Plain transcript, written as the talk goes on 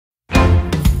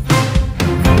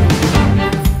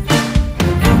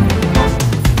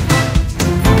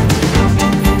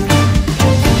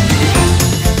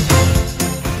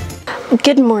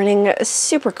Good morning,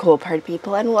 super cool party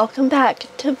people, and welcome back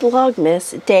to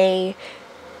Vlogmas day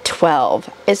 12.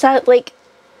 Is that like,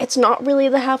 it's not really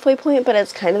the halfway point, but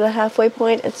it's kind of the halfway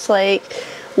point. It's like,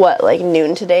 what, like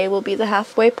noon today will be the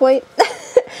halfway point?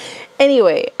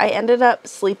 Anyway, I ended up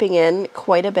sleeping in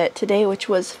quite a bit today, which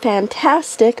was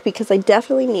fantastic because I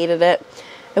definitely needed it.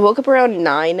 I woke up around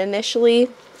 9 initially,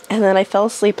 and then I fell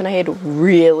asleep and I had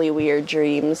really weird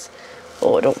dreams.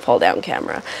 Oh, don't fall down,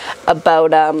 camera.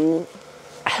 About,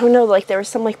 I don't know, like there was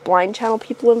some like blind channel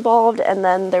people involved, and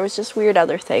then there was just weird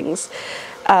other things.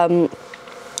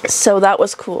 So that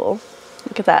was cool.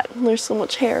 Look at that. There's so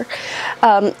much hair.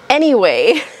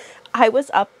 Anyway, I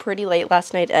was up pretty late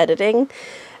last night editing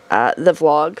the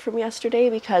vlog from yesterday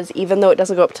because even though it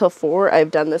doesn't go up till 4,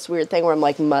 I've done this weird thing where I'm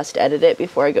like must edit it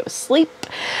before I go to sleep.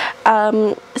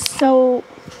 So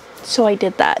I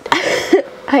did that.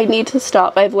 I need to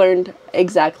stop. I've learned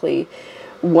exactly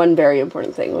one very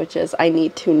important thing, which is I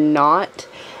need to not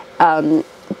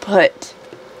put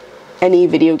any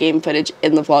video game footage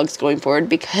in the vlogs going forward,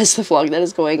 because the vlog that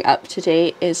is going up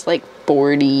today is like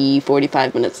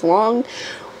 45 minutes long,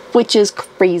 which is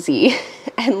crazy.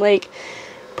 And like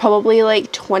probably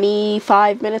like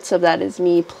 25 minutes of that is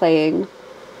me playing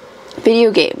video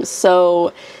games,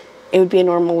 so it would be a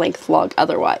normal length vlog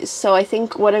otherwise. So I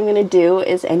think what I'm gonna do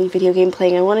is any video game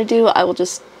playing I want to do, I will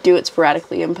just do it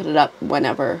sporadically and put it up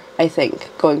whenever I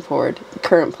think going forward.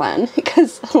 Current plan,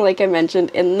 because like I mentioned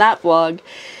in that vlog,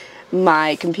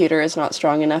 my computer is not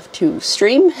strong enough to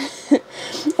stream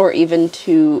or even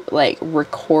to like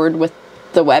record with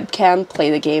the webcam,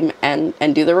 play the game and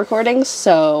do the recording.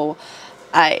 So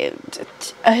I'm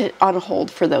on hold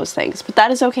for those things, but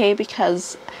that is okay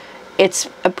because it's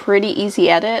a pretty easy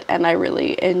edit and I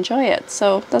really enjoy it,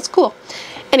 so that's cool.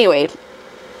 Anyway,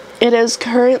 it is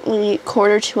currently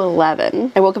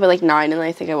 11:15. I woke up at like 9, and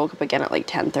I think I woke up again at like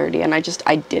 10:30, and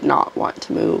I did not want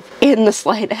to move in the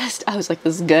slightest. I was like,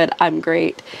 this is good, I'm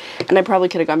great. And I probably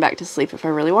could have gone back to sleep if I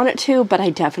really wanted to, but I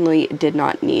definitely did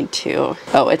not need to.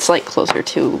 Oh, it's like closer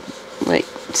to like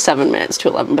 7 minutes to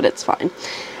 11, but it's fine.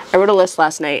 I wrote a list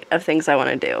last night of things I want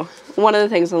to do. One of the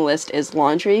things on the list is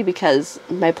laundry, because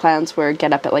my plans were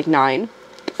get up at like 9.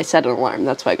 I set an alarm,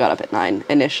 that's why I got up at 9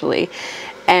 initially,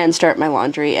 and start my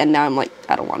laundry, and now I'm like,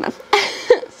 I don't want to.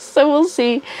 So we'll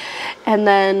see. And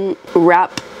then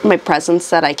wrap my presents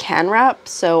that I can wrap.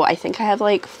 So I think I have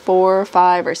like 4 or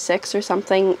 5 or 6 or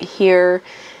something here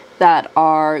that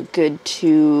are good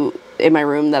to in my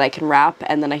room that I can wrap,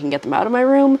 and then I can get them out of my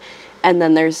room. And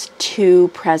then there's 2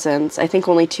 presents, I think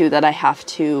only 2, that I have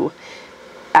to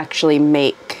actually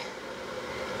make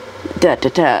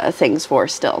things for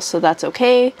still, so that's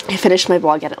okay. I finished my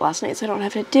vlog edit last night, so I don't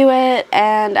have to do it,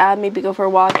 and maybe go for a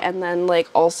walk. And then like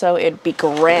also it'd be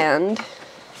grand.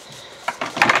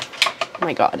 Oh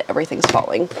my god, everything's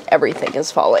falling. Everything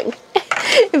is falling.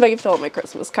 If I can fill out my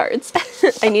Christmas cards.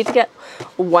 I need to get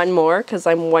one more because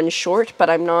I'm one short, but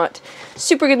I'm not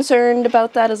super concerned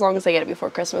about that. As long as I get it before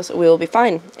Christmas, we will be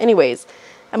fine. Anyways,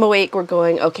 I'm awake, we're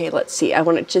going. Okay, let's see. I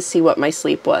want to just see what my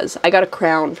sleep was. I got a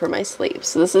crown for my sleep.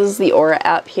 So this is the Aura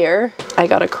app here. I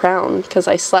got a crown because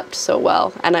I slept so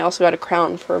well. And I also got a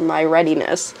crown for my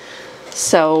readiness.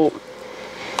 So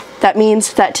that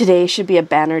means that today should be a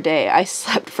banner day. I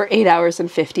slept for 8 hours and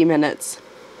 50 minutes.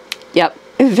 Yep.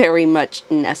 Very much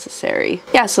necessary.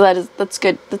 Yeah, so that's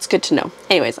good. That's good to know.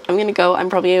 Anyways, I'm gonna go. I'm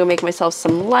probably gonna make myself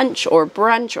some lunch or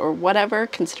brunch or whatever,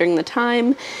 considering the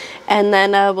time, and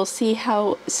then we'll see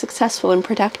how successful and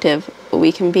productive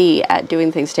we can be at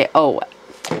doing things today. Oh,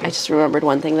 I just remembered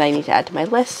one thing that I need to add to my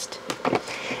list.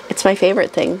 It's my favorite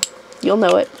thing. You'll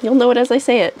know it. You'll know it as I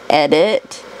say it.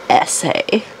 Edit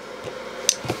essay.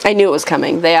 I knew it was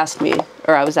coming. They asked me,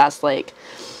 or I was asked like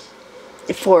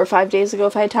 4 or 5 days ago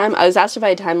if I had time. I was asked if I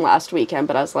had time last weekend,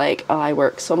 but I was like, oh, I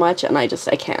work so much and I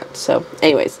can't. So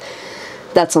anyways,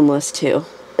 that's on the list too.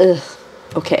 Ugh.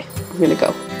 Okay, I'm gonna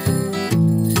go.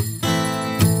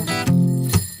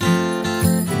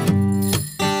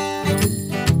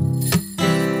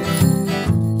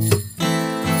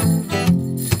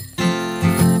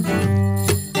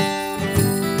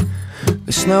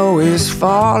 The snow is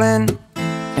falling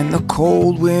and the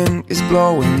cold wind is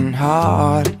blowing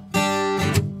hard.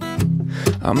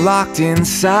 I'm locked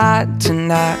inside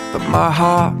tonight, but my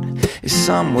heart is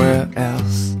somewhere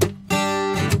else.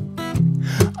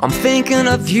 I'm thinking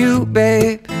of you,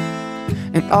 babe,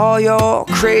 and all your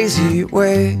crazy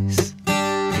ways.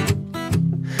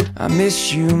 I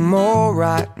miss you more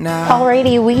right now.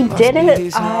 Alrighty, we did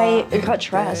it. I got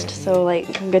dressed, so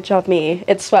like, good job me.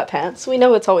 It's sweatpants. We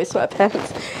know it's always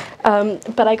sweatpants.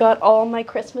 But I got all my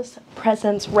Christmas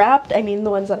presents wrapped. I mean, the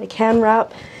ones that I can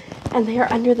wrap. and they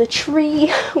are under the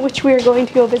tree, which we are going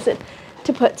to go visit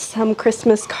to put some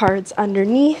Christmas cards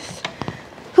underneath.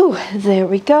 Ooh, there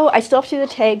we go. I still have to do the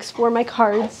tags for my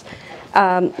cards.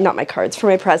 Not my cards, for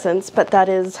my presents, but that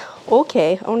is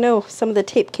okay. Oh no, some of the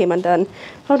tape came undone.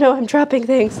 Oh no, I'm dropping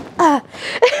things. Ah.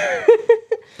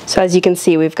 So as you can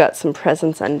see, we've got some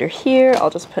presents under here. I'll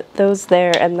just put those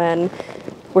there, and then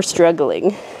we're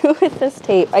struggling with this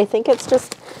tape. I think it's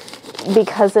just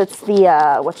because it's the,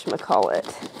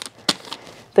 whatchamacallit,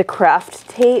 the craft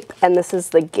tape, and this is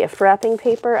the gift wrapping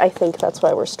paper. I think that's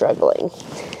why we're struggling.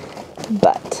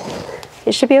 But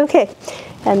it should be okay.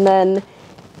 And then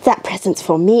that present's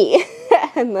for me.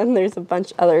 And then there's a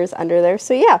bunch others under there.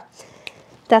 So yeah,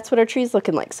 that's what our tree's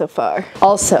looking like so far.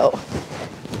 Also,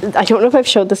 I don't know if I've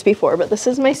showed this before, but this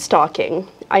is my stocking.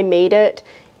 I made it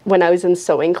when I was in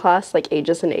sewing class like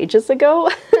ages and ages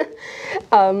ago.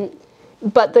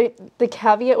 But the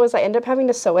caveat was I ended up having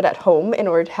to sew it at home in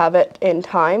order to have it in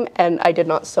time, and I did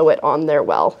not sew it on there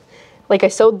well. Like, I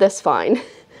sewed this fine.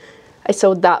 I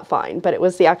sewed that fine, but it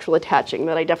was the actual attaching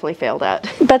that I definitely failed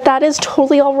at. But that is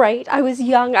totally all right. I was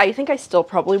young. I think I still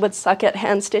probably would suck at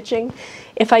hand stitching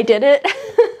if I did it.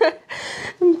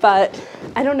 But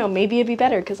I don't know, maybe it'd be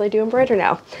better because I do embroider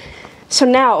now. So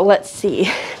now, let's see.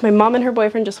 My mom and her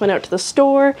boyfriend just went out to the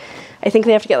store. I think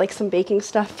they have to get like some baking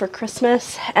stuff for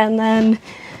Christmas. And then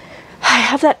I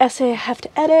have that essay I have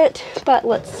to edit, but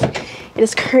it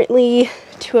is currently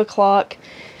 2 o'clock.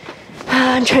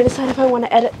 I'm trying to decide if I want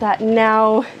to edit that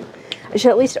now. I should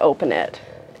at least open it.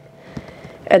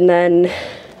 And then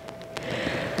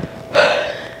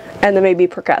maybe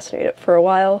procrastinate it for a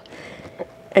while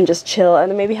and just chill,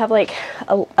 and then maybe have like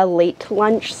a late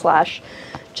lunch slash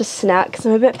just snack because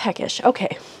I'm a bit peckish.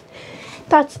 Okay,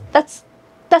 that's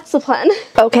the plan.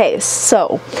 Okay,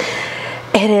 so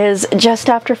it is just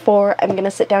after 4. I'm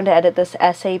gonna sit down to edit this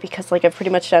essay because like I've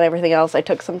pretty much done everything else. I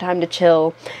took some time to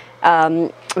chill.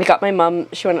 We got my mom,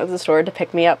 she went to the store to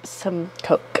pick me up some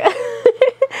Coke.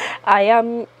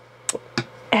 I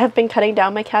have been cutting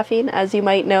down my caffeine, as you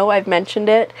might know. I've mentioned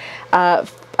it.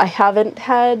 I haven't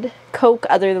had Coke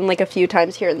other than like a few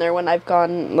times here and there when I've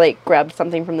gone like grabbed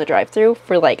something from the drive-thru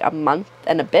for like a month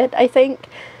and a bit, I think.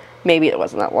 Maybe it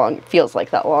wasn't that long. It feels like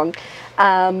that long.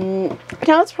 No,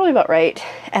 that's probably about right.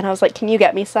 And I was like, can you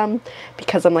get me some?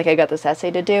 Because I'm like, I got this essay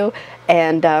to do.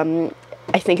 And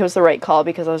I think it was the right call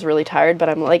because I was really tired, but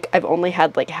I'm like, I've only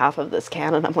had like half of this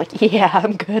can, and I'm like, yeah,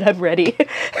 I'm good, I'm ready.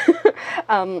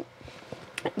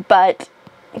 But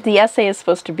the essay is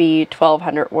supposed to be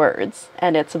 1,200 words,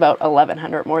 and it's about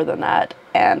 1,100 more than that,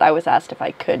 and I was asked if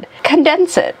I could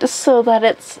condense it so that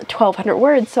it's 1,200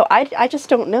 words, so I just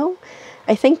don't know.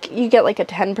 I think you get like a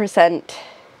 10%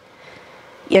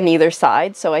 in either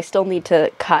side, so I still need to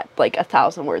cut like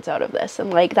 1,000 words out of this,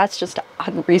 and like that's just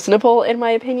unreasonable in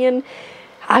my opinion.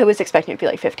 I was expecting it to be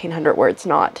like 1,500 words,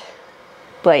 not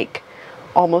like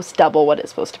almost double what it's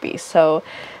supposed to be. So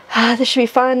this should be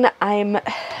fun. I'm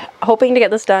hoping to get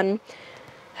this done,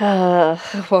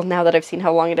 well, now that I've seen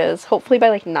how long it is, hopefully by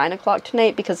like 9 o'clock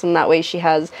tonight, because in that way she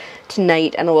has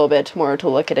tonight and a little bit tomorrow to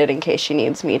look at it in case she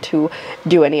needs me to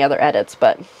do any other edits.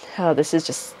 But this is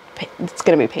just, it's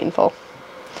gonna be painful.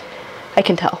 I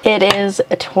can tell. It is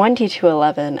 20 to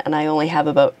 11 and I only have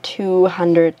about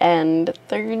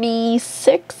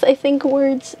 236, I think,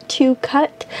 words to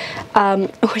cut,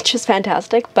 which is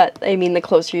fantastic, but I mean, the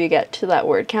closer you get to that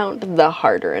word count, the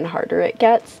harder and harder it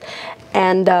gets.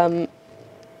 And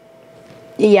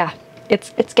yeah,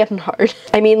 it's getting hard.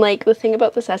 I mean, like, the thing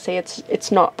about this essay,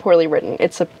 it's not poorly written.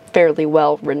 It's a fairly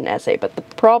well written essay, but the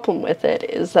problem with it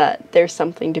is that there's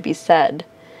something to be said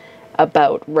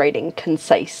about writing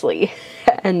concisely,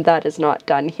 and that is not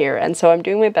done here. And so I'm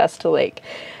doing my best to like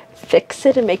fix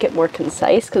it and make it more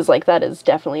concise, because like that is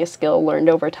definitely a skill learned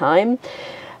over time,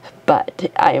 but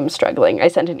I am struggling. I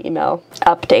sent an email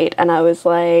update and I was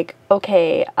like,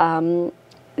 okay,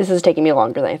 this is taking me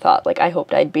longer than I thought. Like, I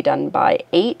hoped I'd be done by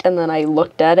 8, and then I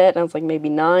looked at it and I was like, maybe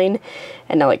 9,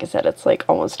 and now, like I said, it's like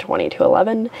almost 20 to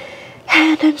 11.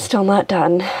 And I'm still not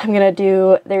done. I'm gonna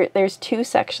do, there's 2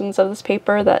 sections of this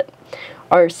paper that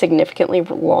are significantly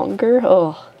longer.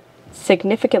 Oh,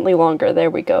 significantly longer, there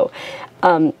we go,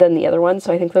 than the other ones.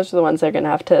 So I think those are the ones that are gonna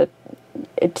have to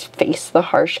face the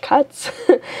harsh cuts.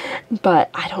 But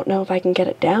I don't know if I can get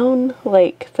it down.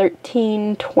 Like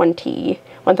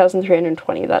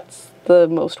 1,320, that's the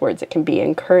most words it can be.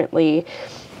 And currently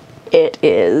it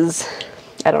is,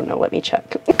 I don't know, let me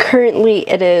check. Currently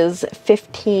it is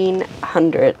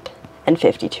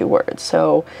 1,552 words,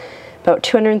 so about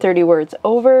 230 words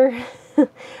over,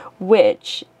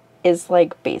 which is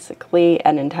like basically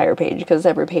an entire page, because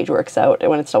every page works out, and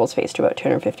when it's double spaced, to about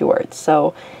 250 words.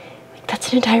 So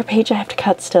That's an entire page I have to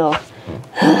cut still.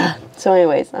 So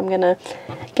anyways, I'm gonna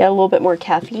get a little bit more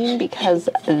caffeine because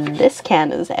this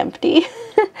can is empty.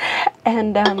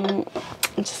 And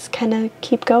just kind of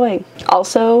keep going.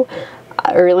 Also,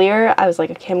 earlier I was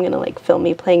like, okay, I'm gonna like film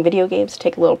me playing video games,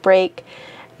 take a little break.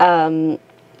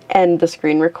 And the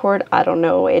screen record, I don't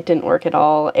know, it didn't work at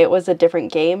all. It was a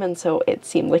different game, and so it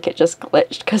seemed like it just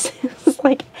glitched because it was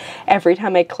like every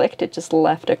time I clicked, it just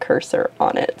left a cursor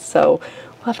on it. So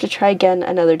we'll have to try again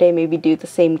another day, maybe do the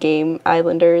same game,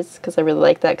 Islanders, because I really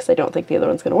like that because I don't think the other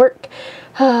one's going to work.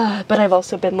 But I've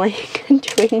also been like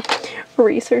doing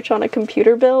research on a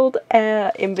computer build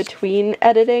in between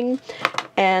editing,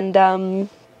 and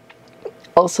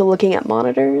also looking at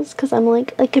monitors, because I'm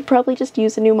like, I could probably just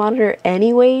use a new monitor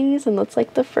anyways, and that's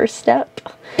like the first step.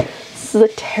 This is a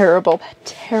terrible,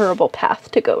 terrible path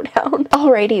to go down.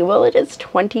 Alrighty, well, it is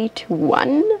 20 to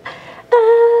 1.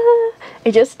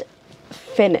 I just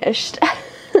finished.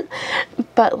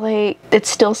 But like, it's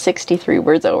still 63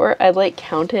 words over. I like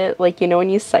count it, like, you know when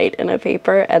you cite in a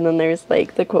paper and then there's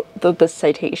like the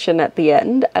citation at the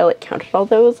end, I like counted all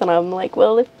those, and I'm like,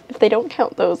 well, if they don't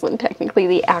count those, then technically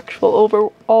the actual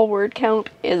overall word count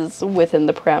is within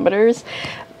the parameters.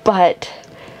 But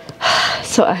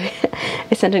so I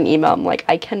sent an email, I'm like,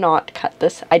 I cannot cut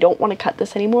this, I don't want to cut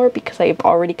this anymore because I've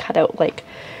already cut out like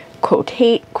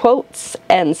quotes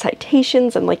and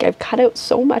citations, and like I've cut out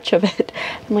so much of it.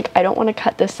 I'm like, I don't want to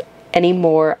cut this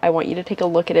anymore. I want you to take a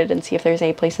look at it and see if there's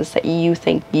any places that you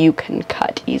think you can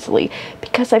cut easily,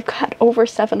 because I've cut over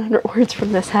 700 words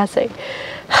from this essay.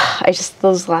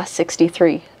 Those last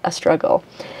 63, a struggle.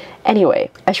 Anyway,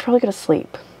 I should probably go to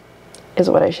sleep is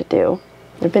what I should do.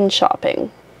 I've been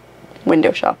shopping,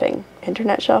 window shopping,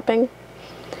 internet shopping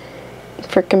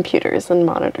for computers and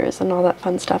monitors and all that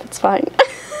fun stuff. It's fine.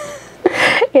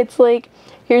 It's like,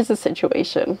 here's the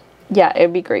situation. Yeah,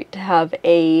 it'd be great to have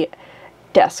a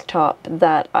desktop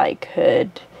that I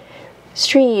could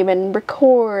stream and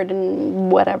record and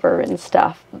whatever and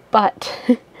stuff, but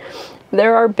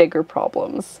there are bigger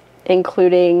problems,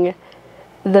 including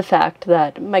the fact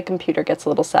that my computer gets a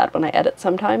little sad when I edit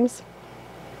sometimes,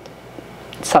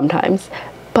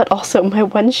 but also my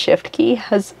one shift key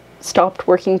has stopped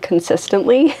working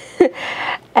consistently.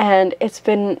 And it's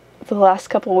been the last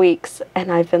couple weeks,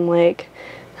 and I've been like,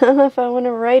 if I want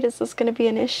to write, is this going to be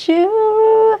an issue?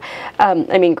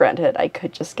 I mean, granted, I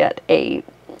could just get a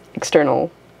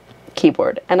external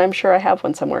keyboard, and I'm sure I have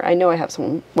one somewhere. I know I have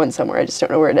one somewhere, I just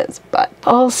don't know where it is. But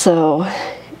also,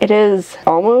 it is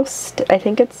almost, I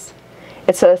think it's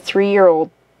a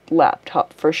 3-year-old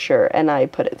laptop for sure, and I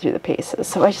put it through the paces,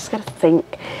 so I just gotta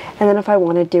think. And then if I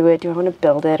want to do it, do I want to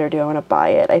build it or do I want to buy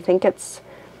it? I think it's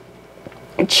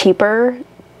cheaper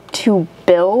to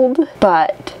build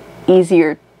but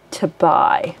easier to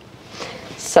buy,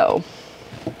 so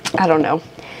I don't know,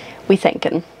 we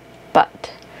thinking.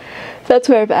 But that's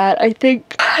where I'm at. I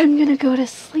think I'm gonna go to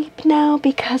sleep now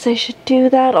because I should do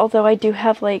that, although I do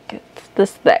have like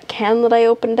that can that I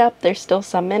opened up, there's still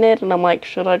some in it, and I'm like,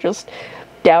 should I just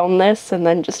down this and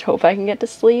then just hope I can get to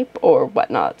sleep or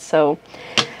whatnot? So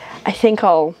I think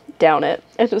I'll down it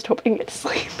and just hope I can get to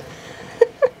sleep.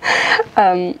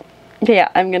 But yeah,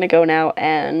 I'm gonna go now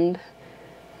and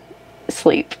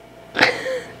sleep.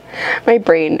 My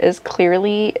brain is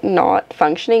clearly not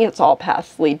functioning. It's all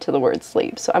paths lead to the word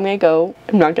sleep. So I'm gonna go.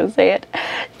 I'm not gonna say it.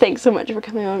 Thanks so much for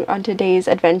coming on today's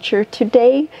adventure.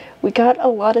 Today we got a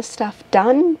lot of stuff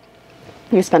done.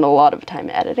 We spent a lot of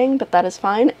time editing, but that is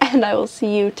fine. And I will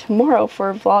see you tomorrow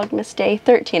for Vlogmas Day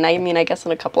 13. I mean, I guess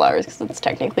in a couple hours because it's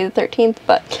technically the 13th,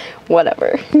 but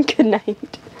whatever. Good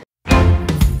night.